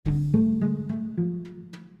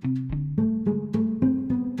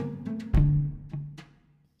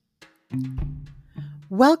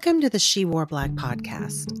Welcome to the She Wore Black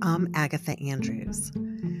podcast. I'm Agatha Andrews.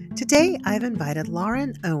 Today, I've invited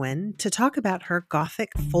Lauren Owen to talk about her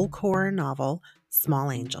Gothic folk horror novel,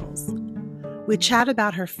 Small Angels. We chat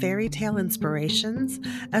about her fairy tale inspirations,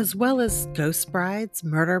 as well as ghost brides,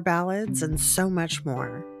 murder ballads, and so much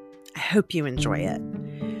more. I hope you enjoy it.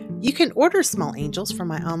 You can order Small Angels from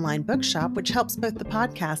my online bookshop, which helps both the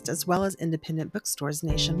podcast as well as independent bookstores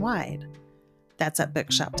nationwide. That's at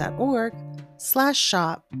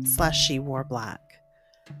bookshop.org/shop/SheWoreBlack.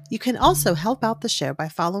 You can also help out the show by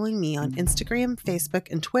following me on Instagram,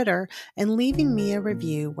 Facebook, and Twitter, and leaving me a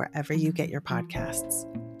review wherever you get your podcasts.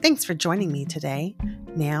 Thanks for joining me today.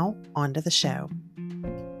 Now, on to the show.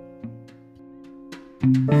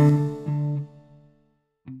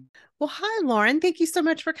 Well, hi, Lauren. Thank you so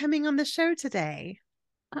much for coming on the show today.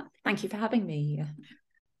 Thank you for having me.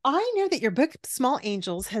 I know that your book, Small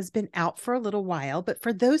Angels, has been out for a little while, but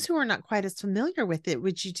for those who are not quite as familiar with it,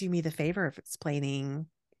 would you do me the favor of explaining,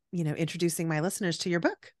 introducing my listeners to your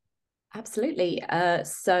book? Absolutely.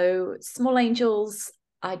 So Small Angels,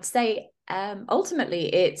 I'd say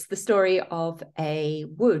ultimately it's the story of a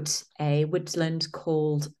woodland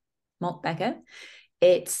called Maltbeggar.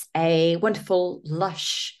 It's a wonderful,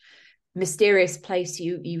 lush, mysterious place.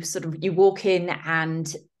 You walk in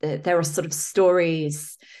and there are sort of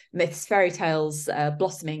stories, myths, fairy tales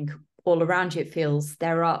blossoming all around you. It feels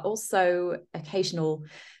there are also occasional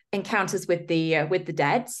encounters with the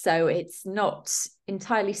dead, so it's not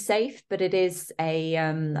entirely safe, but it is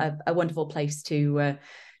a wonderful place to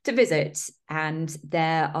visit. And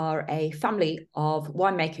there are a family of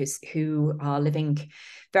winemakers who are living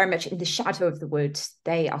very much in the shadow of the wood.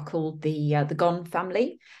 They are called the Gone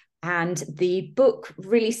family. And the book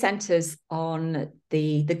really centers on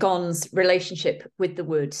the Gone's relationship with the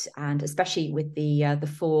wood, and especially with the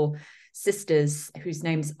four sisters whose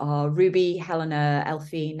names are Ruby, Helena,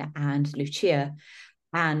 Elphine, and Lucia.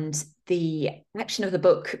 And the action of the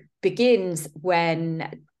book begins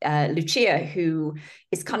when Lucia, who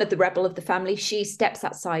is kind of the rebel of the family, she steps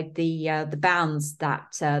outside the bounds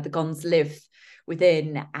that the Gones live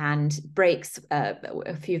within and breaks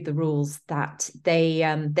a few of the rules that they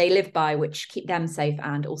live by, which keep them safe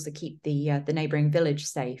and also keep the neighboring village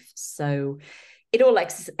safe. So it all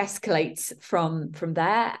escalates from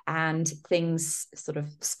there, and things sort of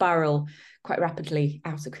spiral quite rapidly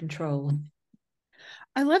out of control.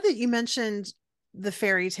 I love that you mentioned the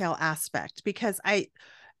fairy tale aspect, because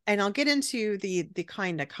I'll get into the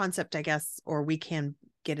kind of concept, I guess, or we can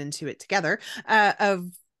get into it together, of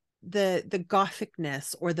the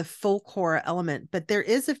gothicness or the folk horror element, but there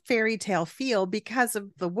is a fairy tale feel because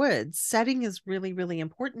of the woods. Setting is really, really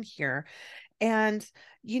important here. And,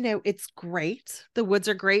 it's great. The woods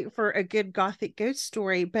are great for a good gothic ghost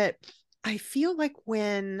story, but I feel like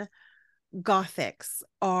when gothics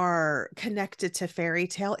are connected to fairy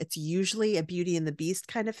tale, it's usually a Beauty and the Beast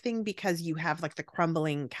kind of thing, because you have like the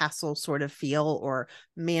crumbling castle sort of feel or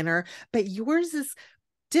manner, but yours is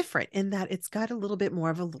different in that it's got a little bit more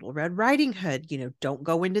of a Little Red Riding Hood, don't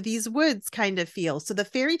go into these woods kind of feel. So the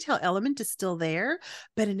fairy tale element is still there,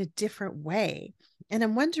 but in a different way. And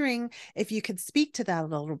I'm wondering if you could speak to that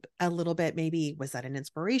a little bit. Maybe was that an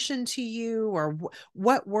inspiration to you, or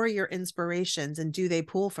what were your inspirations, and do they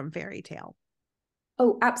pull from fairy tale?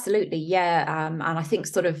 Oh, absolutely. Yeah. And I think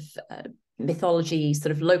sort of mythology,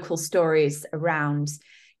 sort of local stories around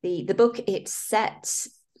the book, it's set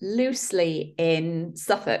loosely in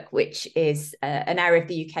Suffolk, which is an area of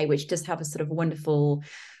the UK which does have a sort of wonderful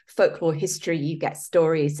folklore history. You get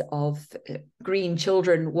stories of green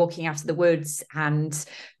children walking out of the woods, and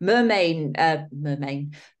mermen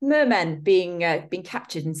being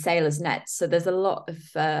captured in sailors' nets. So there's a lot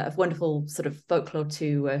of wonderful sort of folklore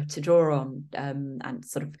to draw on, and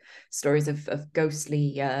sort of stories of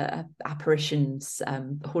ghostly apparitions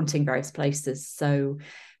haunting various places. So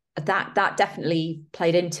that definitely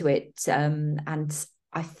played into it, and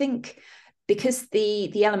I think because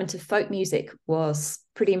the element of folk music was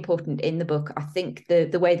pretty important in the book, I think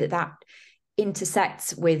the way that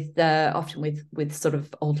intersects with often with sort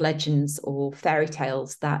of old legends or fairy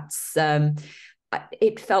tales, that's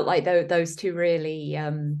it felt like those two really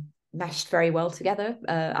meshed very well together.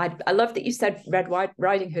 I love that you said Red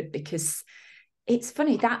Riding Hood, because it's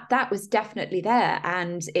funny that was definitely there,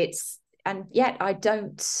 and yet I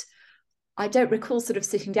don't recall sort of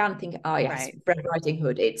sitting down and thinking, oh yes, right, Red Riding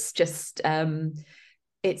Hood. It's just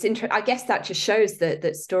it's interesting. I guess that just shows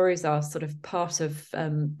that stories are sort of part of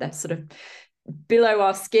that sort of below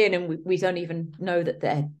our skin, and we don't even know that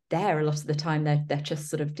they're there. A lot of the time they're just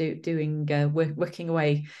sort of doing working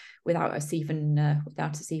away without us even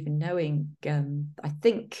knowing. I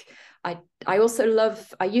think I also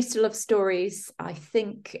love, I used to love stories. I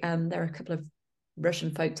think there are a couple of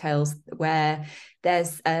Russian folk tales where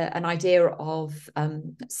there's an idea of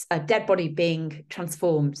a dead body being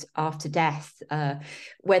transformed after death,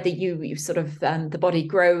 whether you sort of the body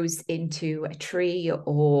grows into a tree,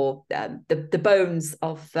 or the bones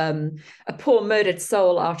of a poor murdered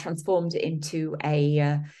soul are transformed into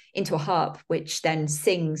a harp, which then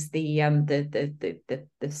sings the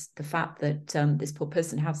fact that this poor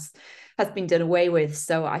person has been done away with.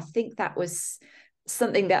 So I think that was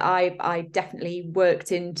something that I definitely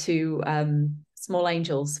worked into Small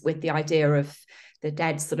Angels, with the idea of the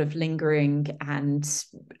dead sort of lingering and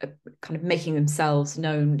kind of making themselves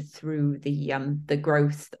known through the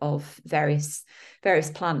growth of various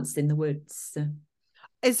plants in the woods.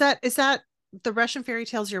 Is that the Russian fairy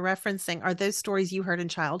tales you're referencing? Are those stories you heard in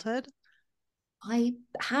childhood? I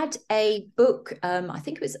had a book, I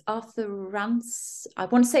think it was Arthur Ranson. I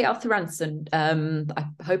want to say Arthur Ranson. I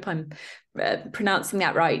hope I'm pronouncing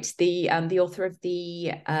that right. The author of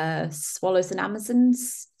the Swallows and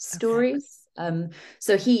Amazons stories. Okay.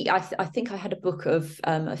 So I think I had a book of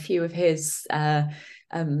a few of his kind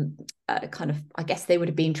of, I guess they would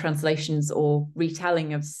have been translations or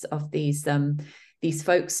retelling of these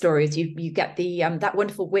folk stories. You get the that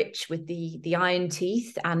wonderful witch with the iron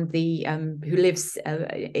teeth, and the who lives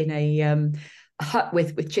in a hut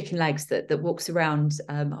with chicken legs that walks around.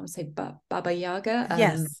 I would say Baba Yaga.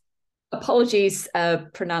 Yes. Apologies,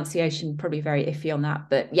 pronunciation probably very iffy on that,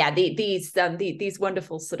 but yeah, these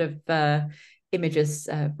wonderful sort of images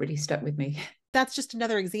really stuck with me. That's just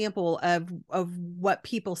another example of what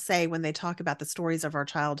people say when they talk about the stories of our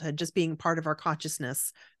childhood just being part of our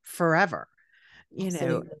consciousness forever.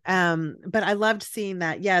 Absolutely. But I loved seeing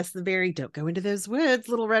that. Yes, the very don't go into those woods,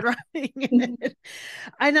 Little Red Riding.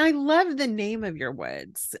 And I love the name of your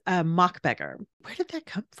woods, Mock Beggar. Where did that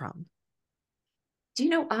come from? Do you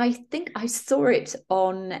know, I think I saw it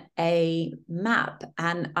on a map,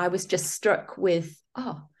 and I was just struck with,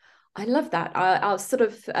 oh, I love that. I was sort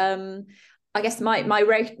of I guess my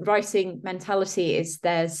writing mentality is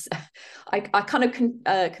I kind of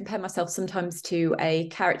compare myself sometimes to a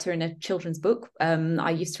character in a children's book.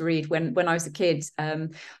 I used to read when I was a kid.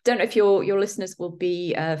 Don't know if your listeners will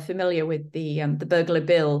be familiar with the Burglar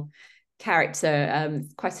Bill character.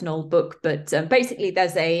 Quite an old book, but basically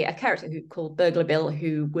there's a character called Burglar Bill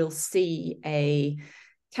who will see a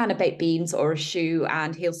can of baked beans or a shoe,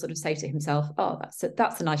 and he'll sort of say to himself, oh,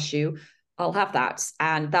 that's a nice shoe, I'll have that.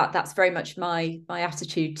 And that's very much my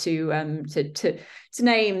attitude to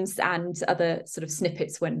names and other sort of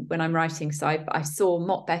snippets when I'm writing. So I saw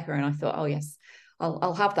Mott Becker and I thought, oh yes,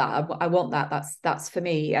 I'll have that. I want that. That's for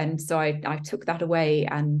me. And so I took that away,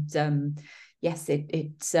 and yes,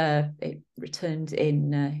 it returned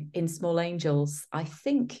in Small Angels. I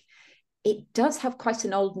think it does have quite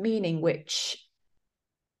an old meaning, which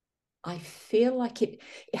I feel like it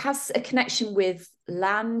has a connection with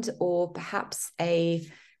land, or perhaps a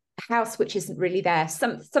house which isn't really there,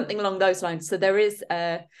 something along those lines. So there is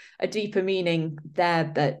a deeper meaning there,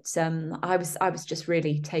 but I was just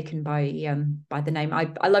really taken by the name.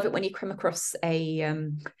 I love it when you come across a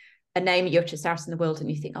name, you're just out in the world and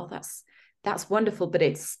you think, oh, that's wonderful, but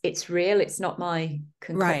it's real. It's not my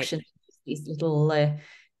concoction. Right. These little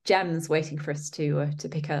gems waiting for us to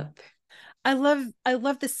pick up. I love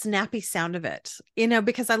the snappy sound of it,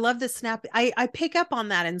 because I love the snap. I pick up on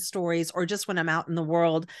that in stories, or just when I'm out in the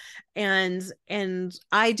world, and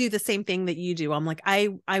I do the same thing that you do. I'm like,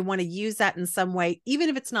 I want to use that in some way, even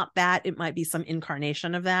if it's not that, it might be some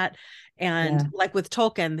incarnation of that. And like with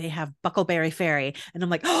Tolkien, they have Buckleberry Fairy, and I'm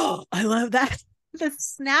like, oh, I love that. The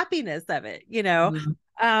snappiness of it,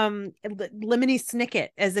 Lemony Snicket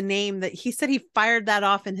as a name that he said he fired that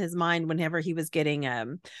off in his mind whenever he was getting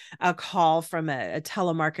a call from a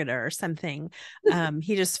telemarketer or something.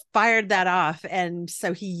 He just fired that off, and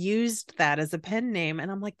so he used that as a pen name,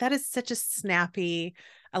 and I'm like, that is such a snappy,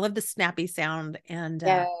 I love the snappy sound. And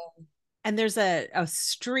and there's a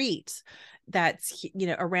street that's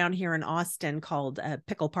around here in Austin called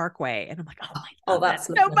Pickle Parkway, and I'm like, oh my God, that's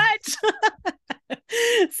so much.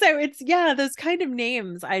 So it's those kind of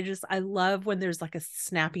names. I love when there's like a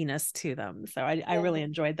snappiness to them. So I really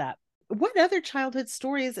enjoyed that. What other childhood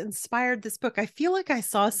stories inspired this book? I feel like I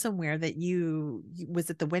saw somewhere that was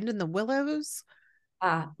it The Wind in the Willows?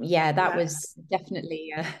 That was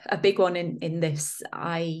definitely a big one in this.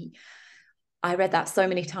 I read that so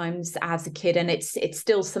many times as a kid, and it's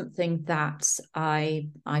still something that I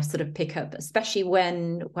sort of pick up, especially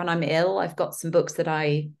when I'm ill. I've got some books that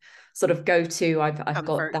I sort of go to. I've got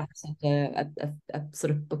Comfort. that a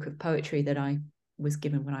sort of book of poetry that I was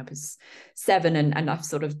given when I was 7, and I've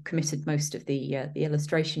sort of committed most of the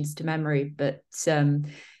illustrations to memory. But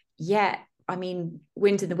yeah, I mean,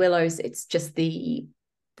 Wind in the Willows. It's just the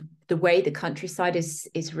way the countryside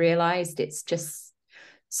is realized. It's just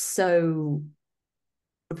so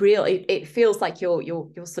real. It feels like you're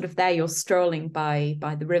sort of there, you're strolling by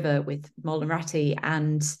the river with Mullinratty.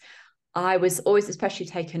 And I was always especially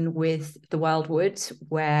taken with the Wildwood,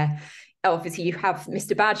 where obviously you have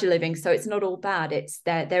Mr. Badger living, so it's not all bad. It's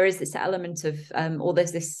there is this element of or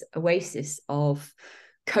there's this oasis of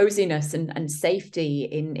coziness and safety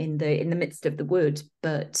in the midst of the wood.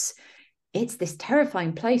 But it's this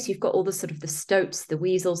terrifying place. You've got all the sort of the stoats, the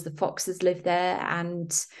weasels, the foxes live there. And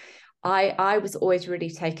I was always really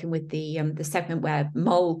taken with the segment where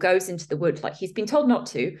Mole goes into the wood, like he's been told not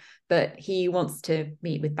to, but he wants to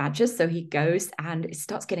meet with badgers, so he goes, and it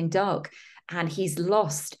starts getting dark, and he's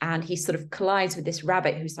lost, and he sort of collides with this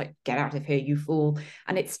rabbit who's like, "Get out of here, you fool!"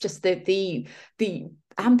 And it's just the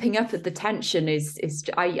amping up of the tension is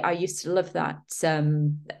I used to love that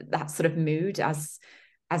that sort of mood as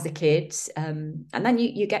a kid, and then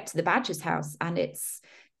you get to the badger's house, and it's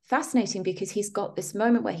fascinating because he's got this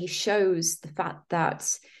moment where he shows the fact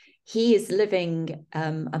that he is living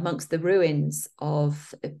amongst the ruins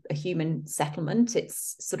of a human settlement.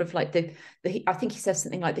 It's sort of like the I think he says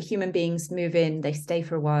something like the human beings move in, they stay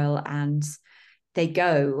for a while, and they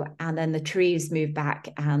go, and then the trees move back,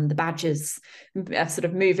 and the badgers sort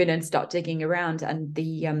of move in and start digging around, and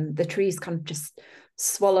the trees kind of just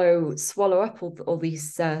swallow up all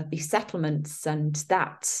these settlements. And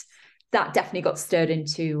that definitely got stirred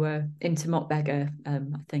into Montbeggar, I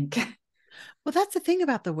think. Well, that's the thing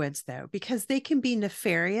about the woods, though, because they can be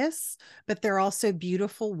nefarious, but they're also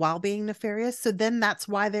beautiful while being nefarious. So then that's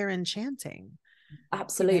why they're enchanting.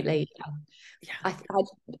 Absolutely. Yeah.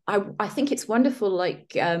 I think it's wonderful, like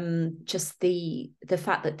just the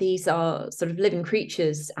fact that these are sort of living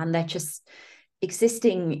creatures, and they're just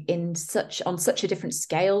existing on such a different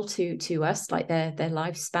scale to us, like their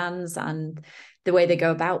lifespans and the way they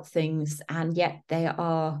go about things, and yet they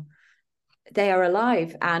are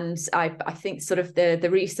alive. And I think sort of the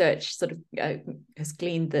research sort of has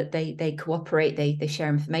gleaned that they cooperate, they share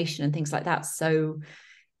information and things like that. So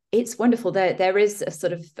it's wonderful. There is a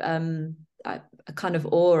sort of a kind of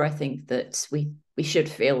awe, I think, that we should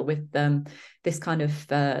feel with this kind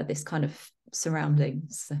of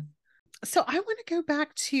surroundings. So I want to go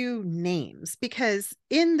back to names, because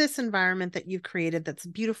in this environment that you've created that's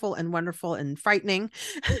beautiful and wonderful and frightening,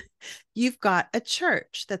 you've got a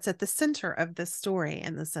church that's at the center of this story,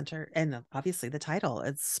 and the center, and obviously the title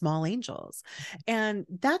is Small Angels. And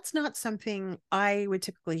that's not something I would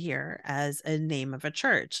typically hear as a name of a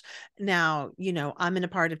church. Now, I'm in a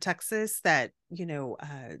part of Texas that,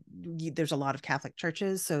 there's a lot of Catholic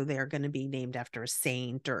churches, so they're going to be named after a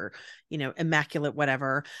saint or, immaculate,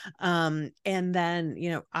 whatever. And then,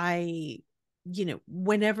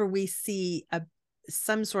 whenever we see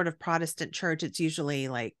some sort of Protestant church, it's usually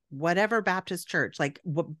like whatever Baptist church, like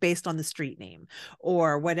based on the street name,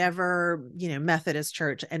 or whatever, Methodist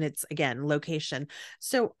church. And it's, again, location.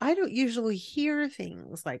 So I don't usually hear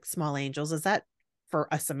things like Small Angels. Is that,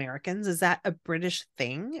 for us Americans, is that a British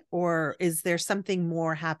thing, or is there something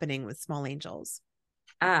more happening with Small Angels?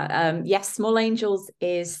 Yes, Small Angels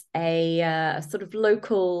is a sort of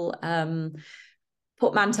local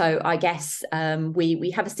portmanteau, I guess.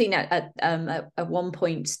 We have a scene at one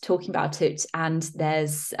point talking about it, and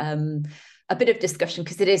there's a bit of discussion,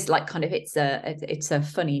 because it is like kind of it's a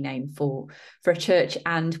funny name for a church,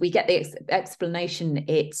 and we get the explanation.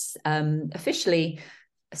 It's officially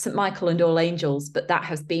St. Michael and All Angels, but that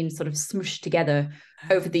has been sort of smooshed together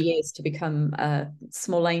over the years to become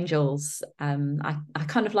Small Angels. I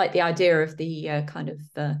kind of like the idea of the kind of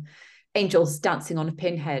angels dancing on a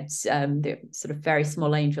pinhead. They're sort of very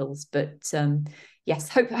small angels, but yes,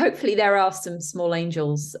 hopefully there are some small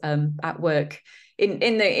angels at work in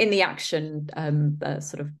the action,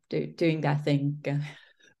 sort of doing their thing.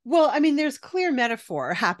 Well, I mean, there's clear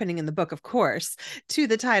metaphor happening in the book, of course, to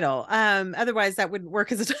the title. Otherwise, that wouldn't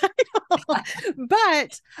work as a title.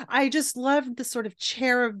 But I just loved the sort of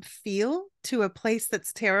cherub feel to a place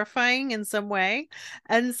that's terrifying in some way.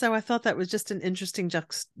 And so I thought that was just an interesting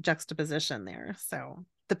juxtaposition there. So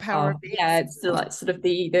the power of yeah, it's like sort of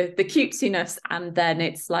the cutesiness, and then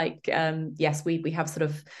it's like yes, we have sort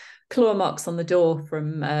of claw marks on the door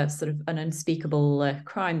from sort of an unspeakable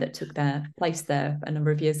crime that took their place there a number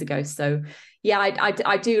of years ago. So yeah,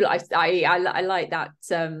 I do I like that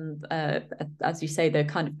as you say, the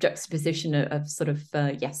kind of juxtaposition of sort of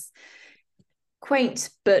yes, quaint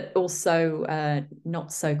but also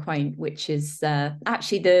not so quaint, which is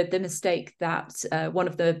actually the mistake that one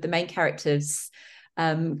of the main characters,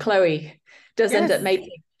 Chloe, does end up Yes.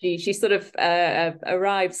 making. She sort of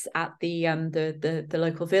arrives at the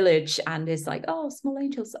local village and is like, oh, small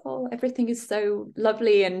angels, oh, everything is so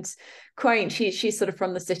lovely and quaint. She's sort of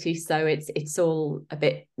from the city, so it's all a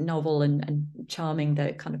bit novel and charming,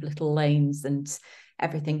 the kind of little lanes and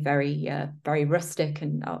everything very rustic,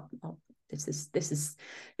 and this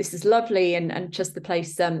is lovely, and just the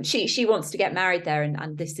place. She wants to get married there,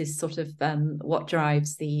 and this is sort of what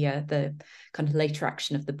drives the kind of later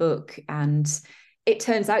action of the book. And it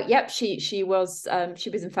turns out, yep, she was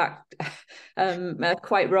in fact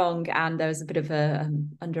quite wrong, and there was a bit of a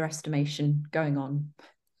underestimation going on.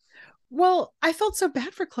 Well, I felt so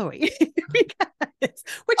bad for Chloe because,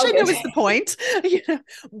 which Oh, I know good. is the point,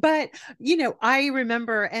 but I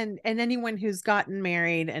remember, and anyone who's gotten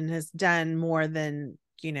married and has done more than,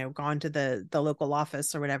 gone to the local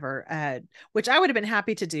office or whatever, which I would have been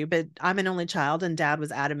happy to do, but I'm an only child and dad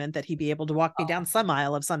was adamant that he be able to walk me down some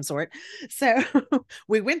aisle of some sort. So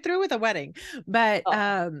we went through with a wedding, but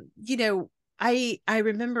I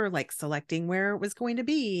remember like selecting where it was going to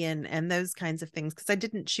be and those kinds of things, because I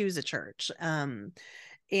didn't choose a church.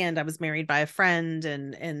 And I was married by a friend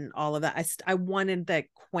and all of that. I wanted that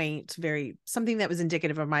quaint, very something that was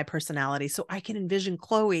indicative of my personality. So I can envision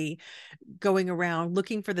Chloe going around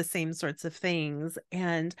looking for the same sorts of things.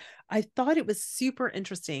 And I thought it was super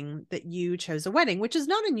interesting that you chose a wedding, which is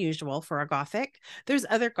not unusual for a Gothic. There's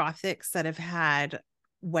other Gothics that have had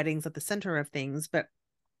weddings at the center of things, but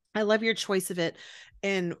I love your choice of it.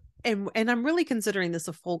 And I'm really considering this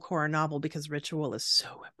a full core novel because ritual is so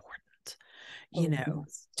important,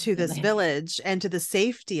 Yes, to this definitely. village and to the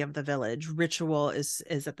safety of the village. Ritual is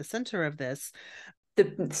at the center of this.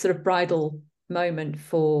 The sort of bridal moment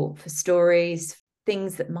for stories,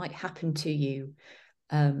 things that might happen to you.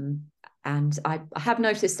 And I have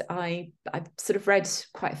noticed I've sort of read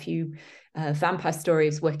quite a few vampire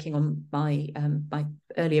stories working on my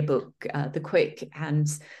earlier book, The Quick, and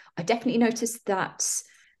I definitely noticed that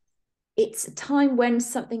it's a time when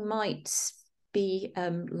something might be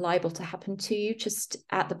liable to happen to you just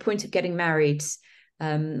at the point of getting married.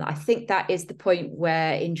 I think that is the point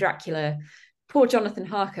where in Dracula, poor Jonathan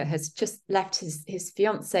Harker has just left his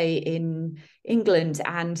fiance in England,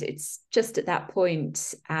 and it's just at that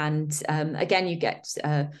point. And again, you get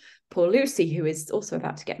poor Lucy, who is also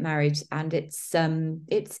about to get married, and it's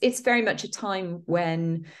very much a time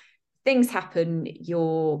when things happen.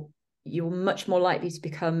 You're much more likely to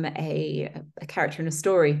become a character in a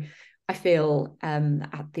story, I feel,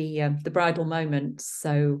 at the bridal moment.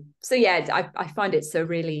 So yeah, I find it's a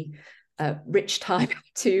really rich time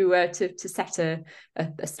to set a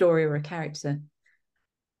story or a character.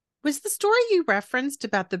 Was the story you referenced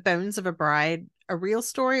about the bones of a bride a real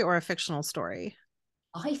story or a fictional story?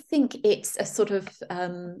 I think it's a sort of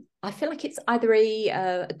I feel like it's either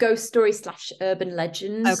a ghost story slash urban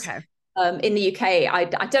legend. Okay. In the UK, I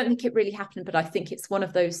don't think it really happened, but I think it's one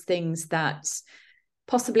of those things that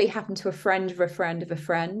possibly happened to a friend of a friend of a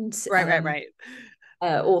friend. Right.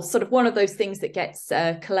 Or sort of one of those things that gets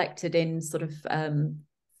collected in sort of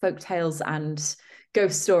folk tales and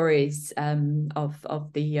ghost stories of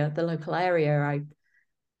the local area. I'm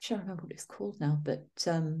trying to remember what it's called now, but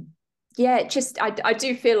yeah, I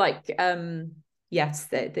do feel like yes,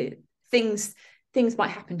 the things might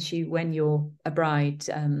happen to you when you're a bride,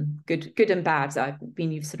 good and bad. I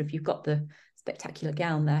mean, you've got the spectacular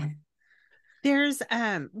gown there. There's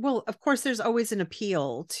well, of course there's always an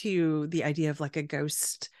appeal to the idea of like a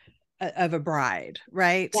ghost of a bride,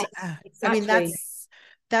 right? Yes, I mean exactly.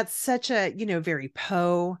 that's such a, very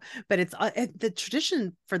Poe, but it's the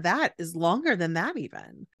tradition for that is longer than that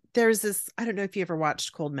even. There's this, I don't know if you ever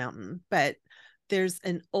watched Cold Mountain, but there's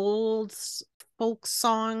an old folk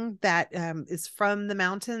song that is from the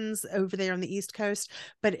mountains over there on the East Coast,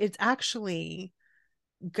 but it's actually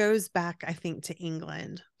goes back, I think, to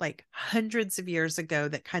England, like hundreds of years ago,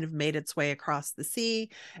 that kind of made its way across the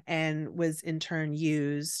sea and was in turn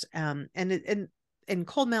used. And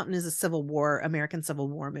Cold Mountain is a American Civil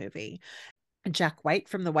War movie. Jack White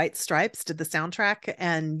from the White Stripes did the soundtrack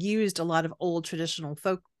and used a lot of old traditional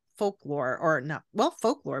folklore, or not, well,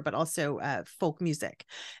 folklore, but also folk music.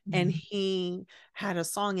 And Mhm. he had a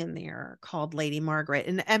song in there called Lady Margaret.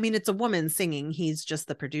 And I mean, it's a woman singing. He's just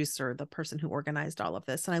the producer, the person who organized all of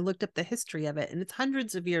this. And I looked up the history of it, and it's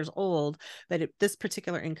hundreds of years old, but this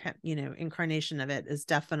particular incarnation of it is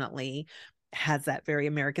definitely has that very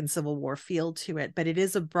American Civil War feel to it. But it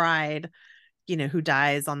is a bride, who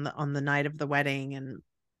dies on the night of the wedding. And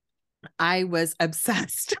I was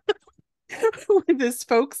obsessed with this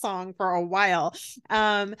folk song for a while.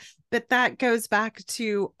 But that goes back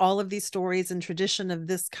to all of these stories and tradition of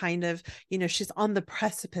this kind of, she's on the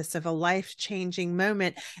precipice of a life-changing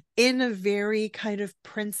moment in a very kind of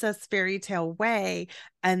princess fairy tale way.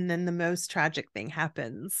 And then the most tragic thing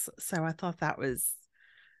happens. So I thought that was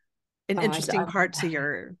an interesting part to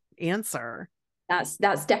your answer.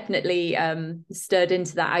 That's definitely stirred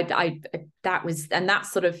into that. I that was, and that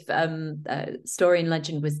sort of story and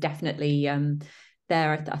legend was definitely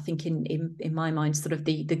there. I think in my mind, sort of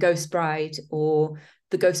the ghost bride or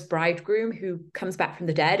the ghost bridegroom who comes back from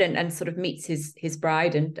the dead and sort of meets his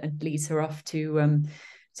bride and leads her off to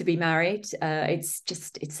be married. It's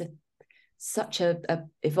such a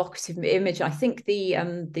evocative image. I think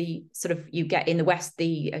the sort of, you get in the West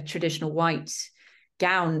the traditional white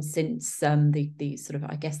gown since the sort of,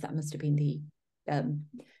 I guess that must have been the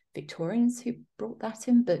Victorians who brought that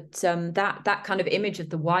in, but that kind of image of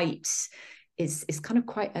the white is kind of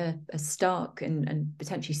quite a stark and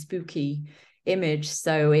potentially spooky image.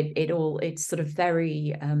 So it's sort of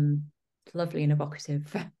very lovely and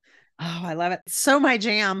evocative. Oh, I love it. So my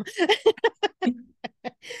jam.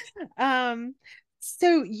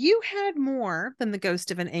 So you had more than the ghost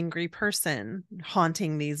of an angry person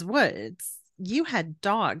haunting these woods. You had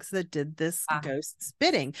dogs that did this ghost's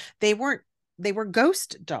bidding. They were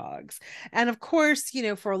ghost dogs. And of course,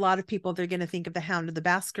 for a lot of people, they're going to think of the Hound of the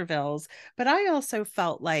Baskervilles. But I also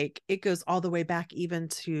felt like it goes all the way back even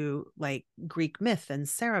to like Greek myth and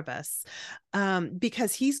Cerberus,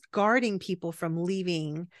 because he's guarding people from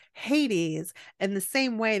leaving Hades in the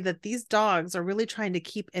same way that these dogs are really trying to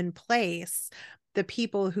keep in place the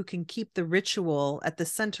people who can keep the ritual at the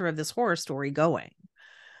center of this horror story going.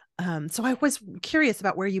 So I was curious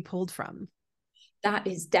about where you pulled from. That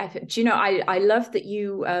is definitely, do you know, I love that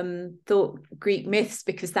you thought Greek myths,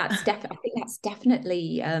 because that's definitely, I think that's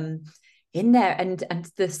definitely in there, and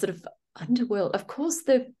the sort of underworld, of course,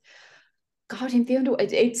 the guardian of the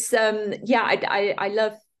underworld. It's I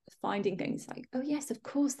love finding things like, oh yes, of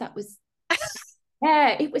course that was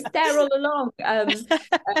yeah, it was there all along. It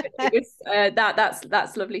was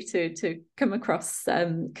that's lovely to come across,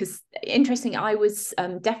 because interesting. I was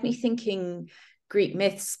definitely thinking Greek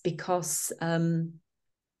myths because I'm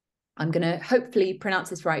going to hopefully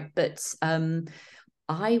pronounce this right, but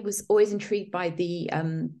I was always intrigued by the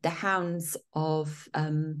hounds of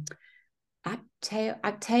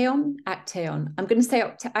Actaeon. I'm going to say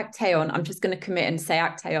Actaeon. I'm just going to commit and say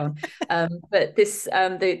Actaeon. But this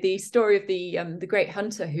the story of the great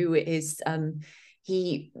hunter who is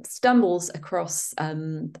he stumbles across I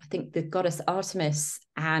think the goddess Artemis,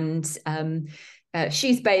 and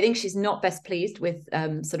she's bathing. She's not best pleased with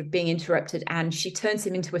sort of being interrupted, and she turns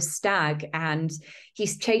him into a stag, and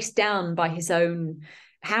he's chased down by his own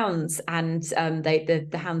hounds, and the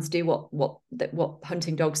hounds do what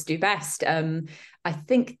hunting dogs do best. I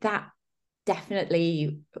think that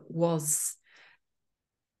definitely was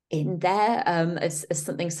in there as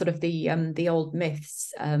something sort of the old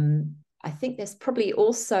myths. I think there's probably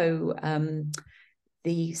also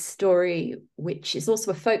the story, which is also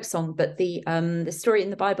a folk song, but the story in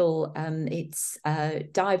the Bible, it's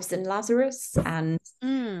Dives and Lazarus, and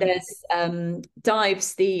there's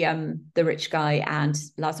Dives, the rich guy, and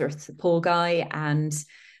Lazarus, the poor guy, and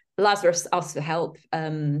Lazarus asks for help.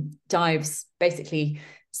 Dives basically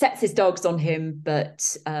sets his dogs on him,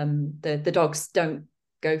 but the dogs don't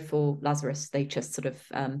go for Lazarus. They just sort of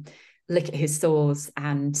lick at his sores,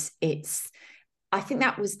 and I think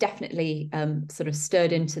that was definitely sort of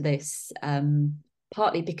stirred into this,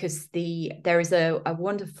 partly because there is a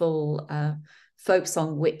wonderful folk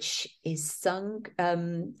song which is sung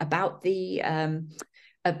about this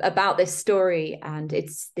story, and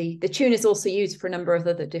it's the tune is also used for a number of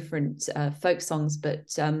other different folk songs,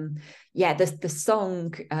 but the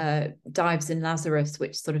song Dives in Lazarus,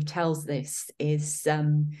 which sort of tells this, is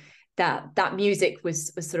that music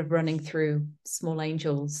was sort of running through Small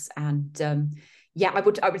Angels, and I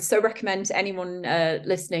would so recommend to anyone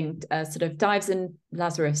listening sort of Dives in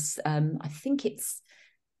Lazarus. I think it's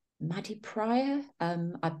Maddie Pryor.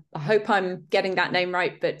 I hope I'm getting that name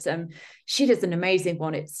right, but she does an amazing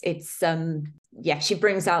one. It's she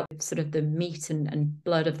brings out sort of the meat and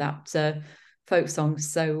blood of that folk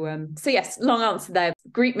songs. So yes, long answer there.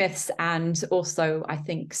 Greek myths, and also I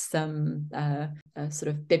think some sort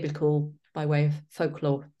of biblical by way of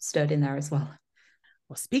folklore stirred in there as well.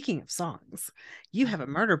 Well, speaking of songs, you have a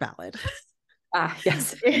murder ballad.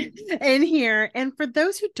 Yes. In here. And for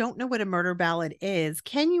those who don't know what a murder ballad is,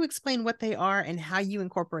 can you explain what they are and how you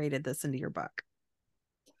incorporated this into your book?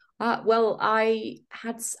 Well, I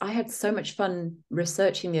had so much fun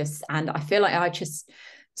researching this, and I feel like I just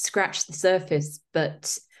scratched the surface.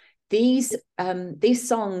 But these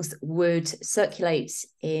songs would circulate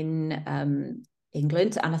in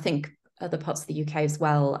England, and I think other parts of the UK as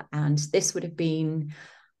well. And this would have been,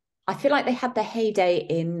 I feel like they had their heyday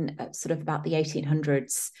in sort of about the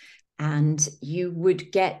 1800s, and you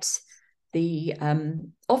would get the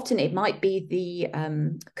often it might be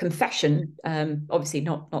the confession, obviously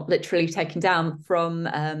not literally taken down, from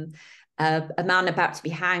a man about to be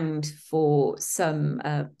hanged for some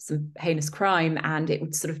heinous crime, and it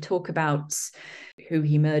would sort of talk about who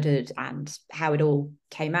he murdered and how it all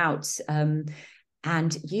came out.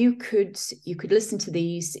 And you could listen to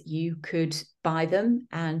these, you could buy them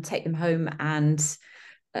and take them home and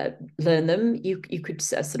learn them. You could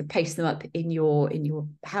sort of paste them up in your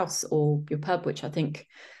house or your pub, which I think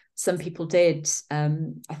some people did.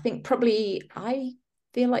 I think probably, I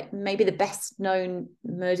feel like maybe the best known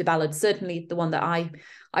murder ballad, certainly the one that I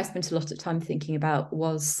spent a lot of time thinking about,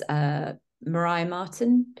 was Maria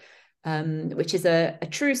Marten, which is a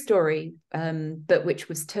true story, but which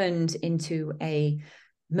was turned into a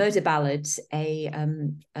murder ballad. A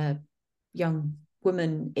young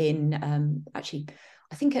woman in actually,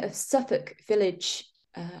 I think, a Suffolk village.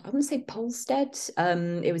 I wouldn't say Polstead.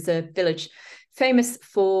 It was a village famous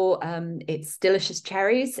for its delicious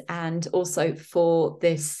cherries, and also for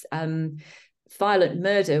this violent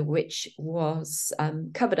murder, which was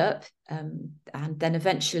covered up and then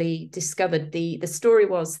eventually discovered. The story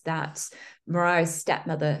was that Mariah's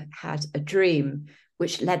stepmother had a dream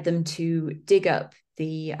which led them to dig up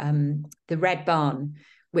the Red Barn,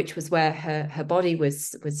 which was where her body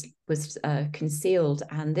was concealed,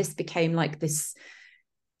 and this became like this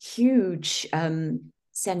huge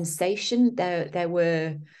sensation. There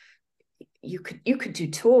were, you could do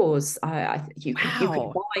tours. You could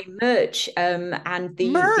buy merch, and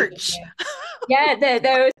merch. Yeah,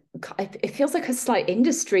 there. It feels like a slight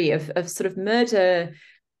industry of sort of murder.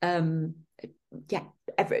 Yeah,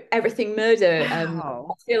 everything murder.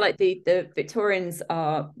 Wow. I feel like the Victorians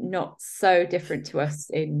are not so different to us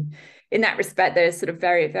in that respect. They're sort of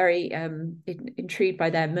very, very intrigued by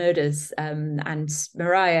their murders. And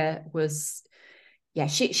Maria was, yeah,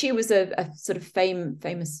 she was a sort of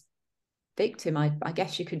famous victim, I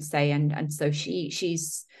guess you could say, and so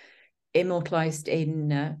she's immortalized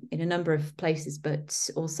in a number of places, but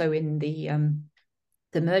also in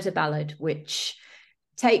the murder ballad, which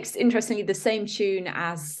takes, interestingly, the same tune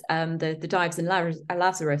as the Dives and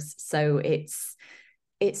Lazarus. So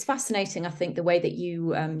it's fascinating, I think, the way that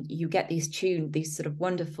you get these sort of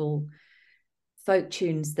wonderful folk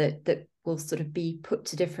tunes that will sort of be put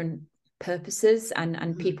to different purposes,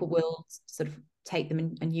 and people will sort of take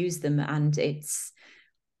them and use them. And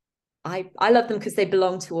I love them because they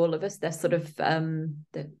belong to all of us. They're sort of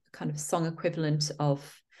the kind of song equivalent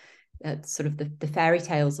of sort of the fairy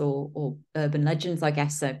tales or urban legends, I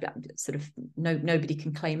guess. So sort of nobody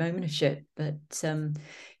can claim ownership, but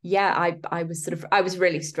yeah, I was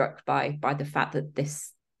really struck by the fact that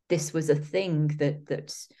this was a thing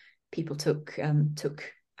that people took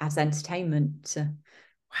as entertainment.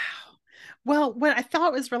 Wow. Well, what I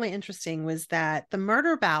thought was really interesting was that the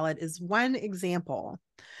murder ballad is one example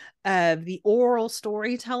of the oral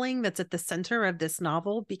storytelling that's at the center of this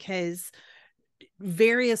novel, because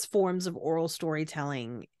various forms of oral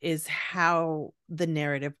storytelling is how the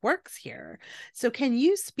narrative works here. So can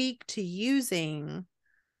you speak to using,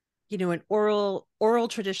 an oral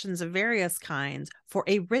traditions of various kinds for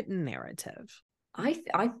a written narrative? I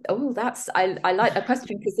like that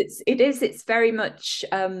question, because it's very much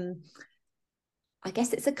I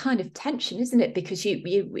guess it's a kind of tension, isn't it? Because you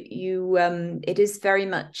it is very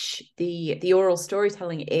much the oral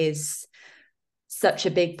storytelling is such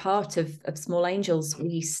a big part of Small Angels.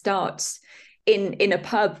 We start in a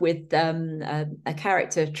pub with a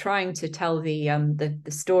character trying to tell the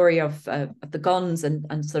story of the Gons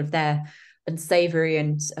and sort of their unsavory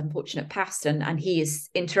and unfortunate past, and he is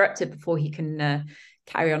interrupted before he can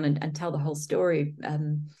carry on and tell the whole story.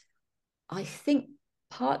 I think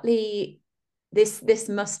partly this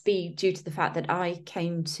must be due to the fact that I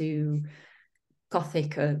came to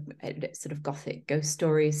Gothic, sort of Gothic ghost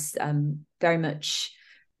stories very much.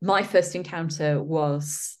 My first encounter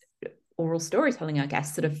was oral storytelling, I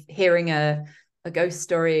guess, sort of hearing a ghost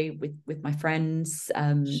story with my friends,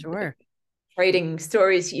 Sure. trading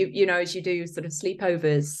stories, you know, as you do sort of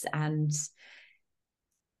sleepovers. And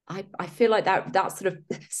I feel like that sort of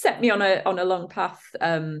set me on a long path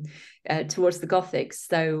towards the Gothic.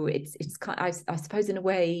 So it's kind of, I suppose in a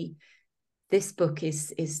way this book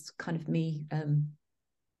is kind of me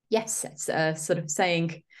yes, it's sort of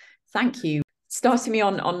saying thank you, starting me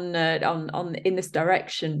on in this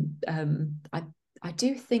direction. I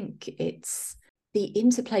do think it's the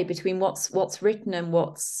interplay between what's written and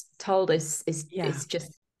what's told is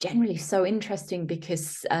just generally so interesting,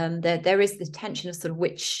 because there is the tension of sort of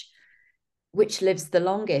which lives the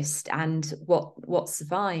longest and what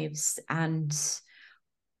survives. And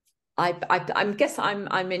I guess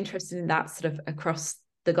I'm interested in that sort of across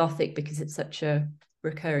the Gothic, because it's such a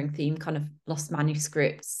recurring theme, kind of lost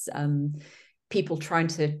manuscripts, people trying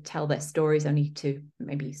to tell their stories only to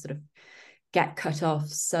maybe sort of get cut off.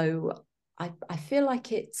 So I feel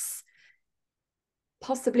like it's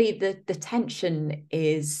possibly the tension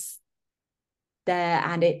is there,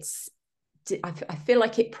 and I feel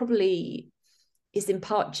like it probably is in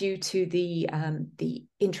part due to the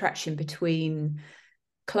interaction between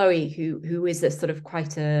Chloe, who is a sort of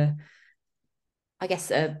quite a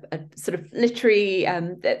sort of literary,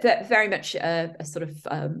 very much a sort of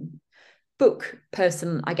book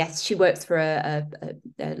person. I guess she works for a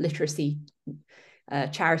literacy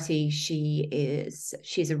charity.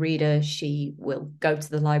 She's a reader. She will go to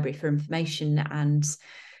the library for information, and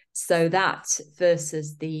so that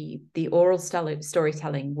versus the oral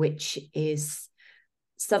storytelling, which is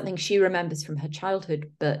something she remembers from her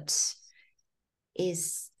childhood, but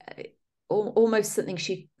is almost something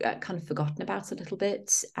she kind of forgotten about a little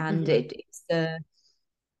bit. And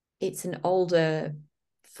it's an older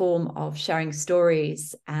form of sharing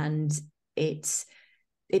stories, and it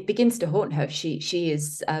begins to haunt her. She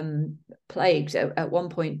is plagued at one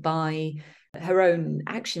point by her own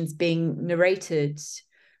actions being narrated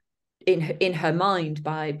in her mind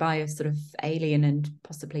by a sort of alien and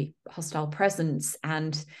possibly hostile presence,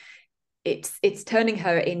 and it's turning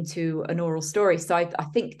her into an oral story. So I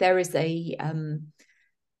think there is a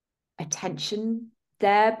tension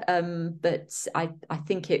there, but I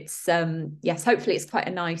think it's yes, hopefully it's quite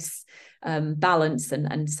a nice balance,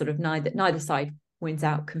 and sort of neither side wins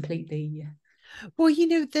out completely. Well, you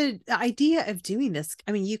know, the idea of doing this,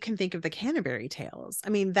 I mean, you can think of the Canterbury Tales. I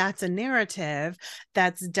mean, that's a narrative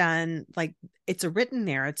that's done, like, it's a written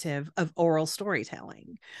narrative of oral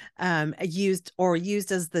storytelling, used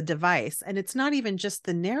as the device. And it's not even just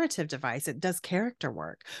the narrative device, it does character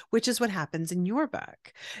work, which is what happens in your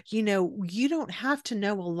book. You know, you don't have to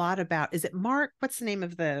know a lot about, is it Mark? What's the name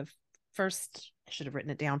of the first? I should have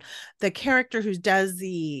written it down. The character who does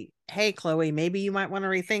the, hey Chloe, maybe you might want to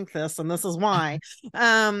rethink this, and this is why.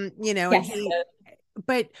 You know, yes.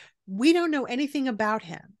 But we don't know anything about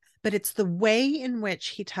him, but it's the way in which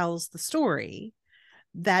he tells the story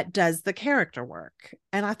that does the character work.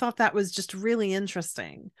 And I thought that was just really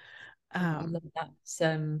interesting. I love that.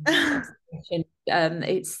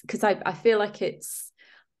 It's because I feel like it's,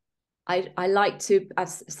 I like to,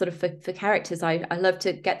 as sort of for characters, I love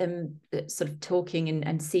to get them sort of talking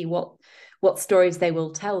and see what stories they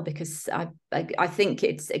will tell, because I think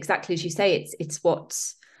it's exactly as you say, it's what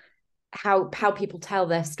how people tell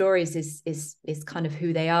their stories is kind of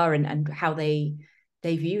who they are, and how they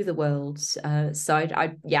view the world. So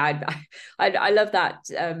I love that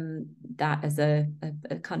that as a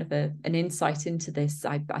kind of an insight into this.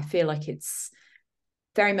 I feel like it's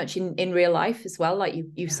very much in real life as well. Like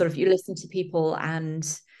you sort of, you listen to people, and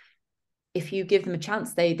if you give them a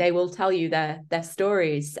chance, they will tell you their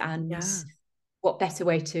stories. And what better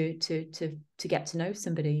way to get to know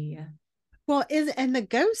somebody? Well, and the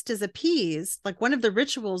ghost is appeased. Like, one of the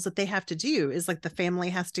rituals that they have to do is, like, the family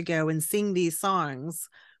has to go and sing these songs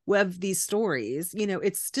with these stories. You know,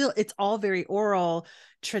 it's all very oral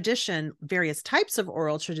tradition, various types of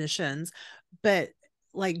oral traditions, but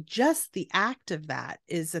like, just the act of that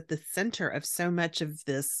is at the center of so much of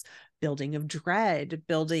this building of dread,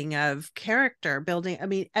 building of character, building. I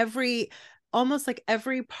mean, almost like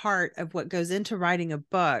every part of what goes into writing a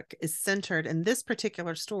book is centered in this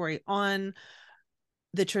particular story on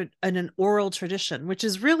an oral tradition, which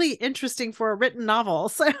is really interesting for a written novel.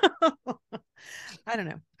 So I don't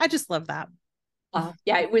know. I just love that.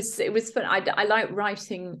 Yeah, it was fun. I like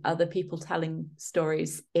writing other people telling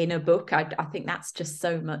stories in a book. I think that's just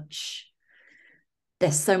so much.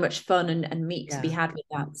 There's so much fun and meat to be had with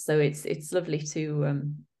that. So it's lovely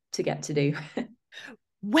to get to do.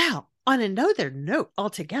 Well, on another note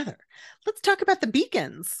altogether, let's talk about the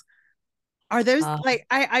beacons. Are those like,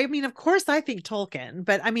 I mean, of course I think Tolkien,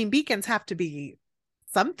 but I mean, beacons have to be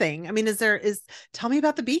something. I mean, tell me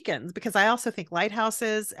about the beacons, because I also think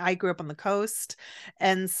lighthouses. I grew up on the coast.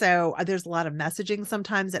 And so there's a lot of messaging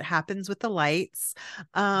sometimes that happens with the lights.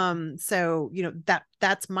 So,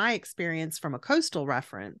 that's my experience from a coastal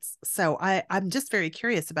reference. So I'm just very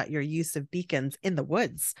curious about your use of beacons in the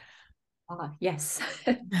woods. Yes.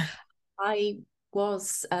 I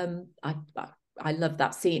was I love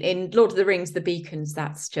that scene in Lord of the Rings, the beacons.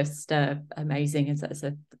 That's just amazing as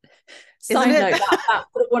a side note.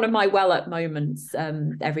 That's one of my well up moments.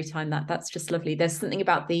 Every time that's just lovely. There's something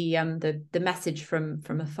about the message from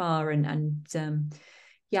afar, and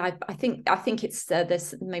yeah, I think it's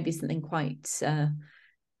there's maybe something quite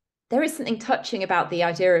there is something touching about the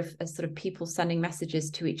idea of sort of people sending messages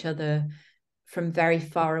to each other from very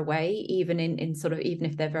far away, even in sort of, even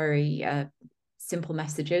if they're very simple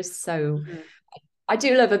messages. So I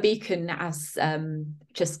do love a beacon as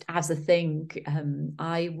just as a thing.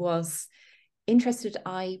 I was interested.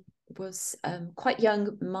 I was quite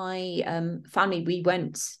young. My family, we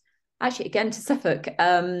went actually again to Suffolk,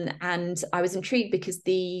 and I was intrigued because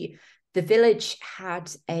the village had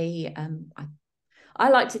a I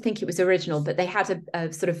like to think it was original, but they had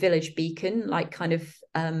a sort of village beacon, like kind of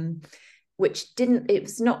which it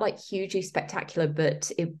was not like hugely spectacular,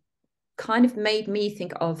 but it kind of made me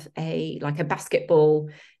think of a basketball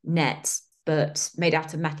net, but made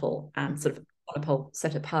out of metal and sort of on a pole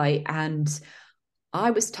set up high. And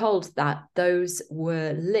I was told that those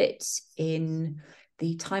were lit in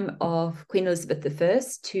the time of Queen Elizabeth I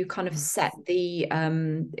to kind of set the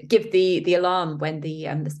give the alarm when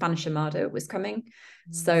the Spanish Armada was coming.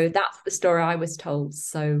 So that's the story I was told.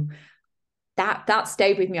 So that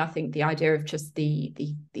stayed with me. I think the idea of just the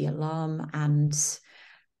alarm and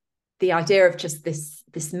the idea of just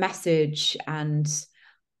this message, and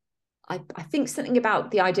I think something about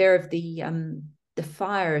the idea of the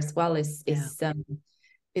fire as well is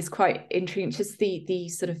quite intriguing. Just the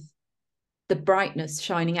sort of the brightness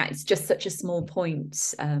shining out. It's just such a small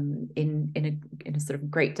point in a sort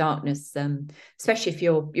of great darkness, especially if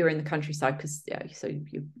you're in the countryside, because so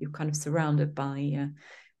you're kind of surrounded by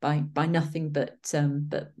nothing but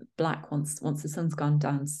black once the sun's gone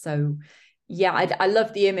down. So yeah, I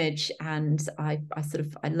love the image, and I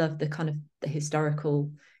love the kind of the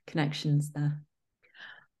historical connections there.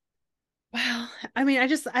 Well, I mean,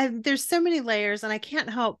 there's so many layers, and I can't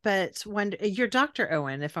help but wonder. You're Dr.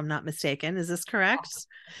 Owen, if I'm not mistaken. Is this correct?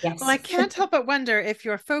 Yes. Well, I can't help but wonder if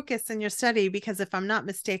your focus in your study, because if I'm not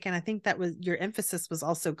mistaken, I think that was your emphasis was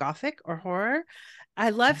also Gothic or horror.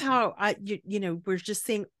 I love how we're just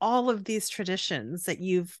seeing all of these traditions that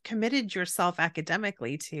you've committed yourself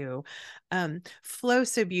academically to flow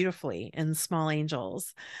so beautifully in Small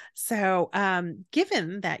Angels. So,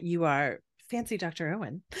 given that you are fancy Dr.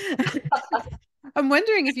 Owen, I'm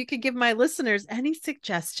wondering if you could give my listeners any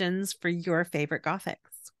suggestions for your favorite Gothics.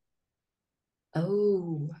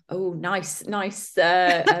 Oh, nice.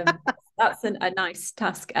 That's a nice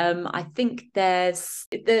task. I think there's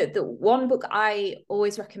the one book I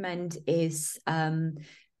always recommend is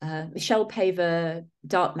Michelle Paver,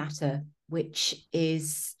 Dark Matter, which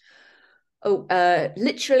is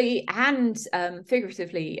literally and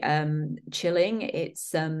figuratively chilling.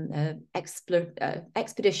 It's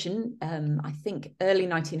expedition, I think early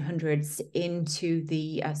 1900s, into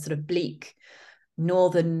the sort of bleak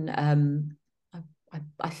northern.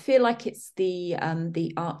 I feel like it's the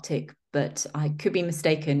Arctic, but I could be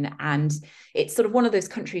mistaken. And it's sort of one of those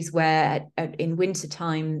countries where in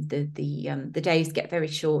wintertime the days get very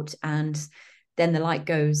short, and then the light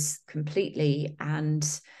goes completely. And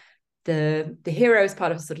the hero is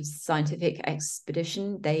part of a sort of scientific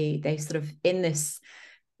expedition. They sort of in this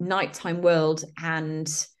nighttime world, and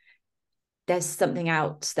there's something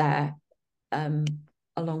out there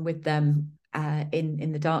along with them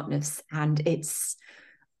in the darkness, and it's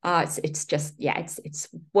just it's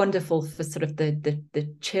wonderful for sort of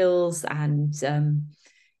the chills, and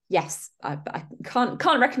yes, I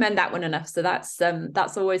can't recommend that one enough. So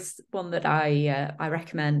that's always one that I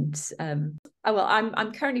recommend.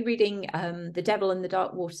 I'm currently reading The Devil in the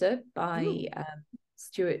Dark Water by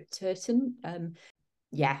Stuart Turton.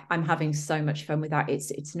 I'm having so much fun with that.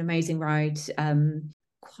 It's an amazing ride.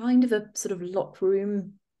 Kind of a sort of locked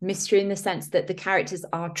room mystery in the sense that the characters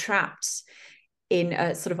are trapped in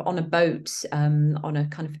a sort of on a boat on a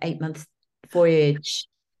kind of 8-month voyage,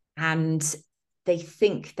 and they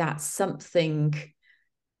think that something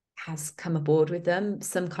has come aboard with them,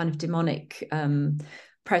 some kind of demonic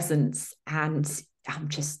presence. And I'm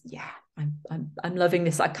just I'm loving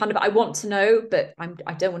this. I want to know, but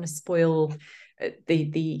I don't want to spoil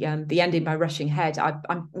the ending by rushing ahead.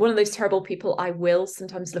 I'm one of those terrible people. I will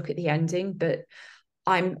sometimes look at the ending, but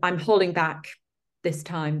I'm holding back this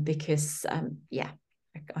time because I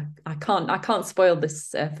can't spoil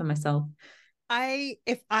this for myself.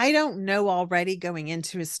 If I don't know already going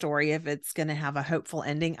into a story if it's going to have a hopeful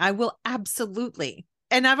ending, I will absolutely.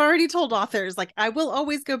 And I've already told authors, like, I will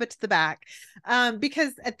always go to the back,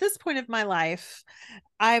 because at this point of my life,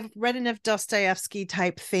 I've read enough Dostoevsky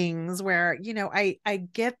type things where, I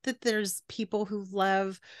get that there's people who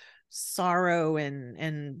love sorrow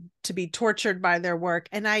and to be tortured by their work,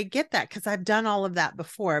 and I get that because I've done all of that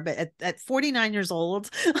before, but at 49 years old,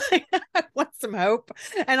 like, I want some hope.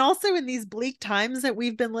 And also in these bleak times that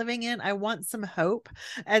we've been living in, I want some hope.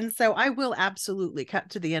 And so I will absolutely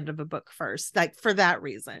cut to the end of a book first, like, for that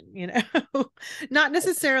reason, not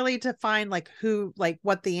necessarily to find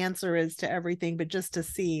what the answer is to everything, but just to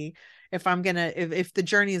see if I'm gonna if the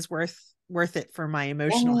journey is worth it for my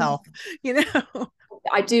emotional health.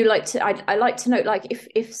 I do like to I like to note, like,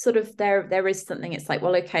 if sort of there is something, it's like,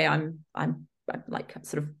 well, okay, I'm like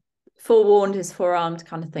sort of forewarned is forearmed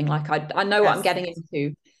kind of thing. Like I know what I'm getting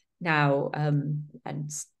into now. And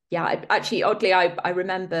yeah, actually, oddly, I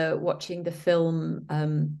remember watching the film,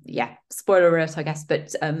 spoiler alert, I guess,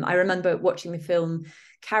 but I remember watching the film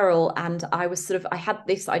Carol, and I had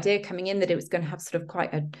this idea coming in that it was going to have sort of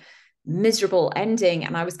quite a miserable ending,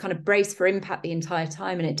 and I was kind of braced for impact the entire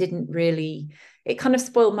time, and it kind of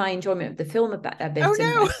spoiled my enjoyment of the film a bit. Oh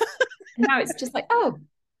no. And now it's just like, oh,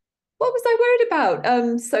 what was I worried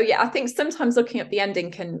about? So yeah, I think sometimes looking at the ending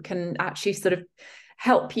can actually sort of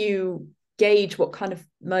help you gauge what kind of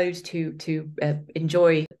mode to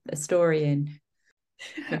enjoy a story in.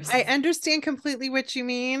 I understand completely what you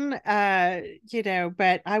mean,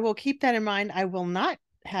 but I will keep that in mind. I will not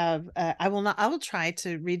have I will try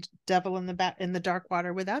to read Devil in the Dark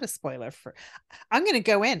Water without a spoiler. I'm going to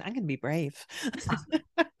go in. I'm going to be brave.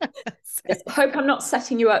 Yes, I hope I'm not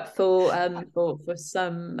setting you up for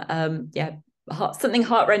some something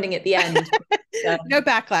heartrending at the end. No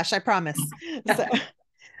backlash, I promise. So.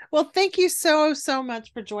 Well, thank you so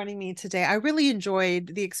much for joining me today. I really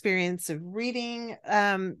enjoyed the experience of reading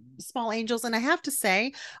Small Angels. And I have to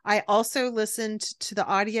say, I also listened to the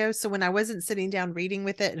audio. So when I wasn't sitting down reading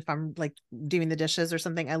with it, if I'm like doing the dishes or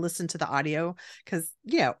something, I listened to the audio because,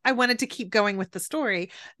 I wanted to keep going with the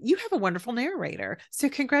story. You have a wonderful narrator. So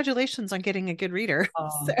congratulations on getting a good reader.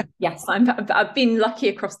 Yes, I've been lucky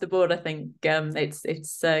across the board. I think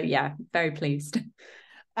it's very pleased.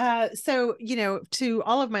 So, to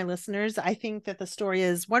all of my listeners, I think that the story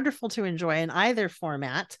is wonderful to enjoy in either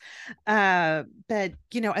format. But,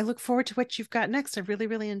 I look forward to what you've got next. I really,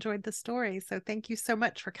 really enjoyed the story. So thank you so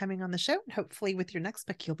much for coming on the show. Hopefully with your next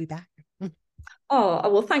book, you'll be back. Oh,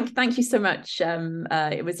 well, thank you so much.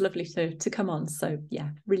 It was lovely to come on. So yeah,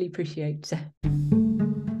 really appreciate it.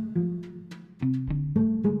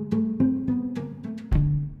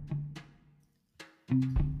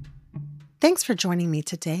 Thanks for joining me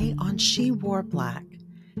today on She Wore Black.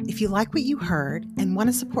 If you like what you heard and want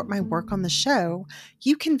to support my work on the show,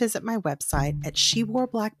 you can visit my website at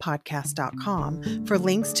sheworeblackpodcast.com for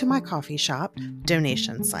links to my coffee shop,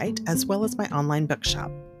 donation site, as well as my online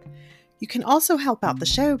bookshop. You can also help out the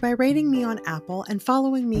show by rating me on Apple and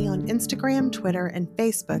following me on Instagram, Twitter, and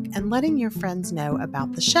Facebook, and letting your friends know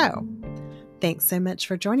about the show. Thanks so much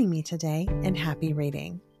for joining me today, and happy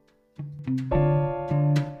reading.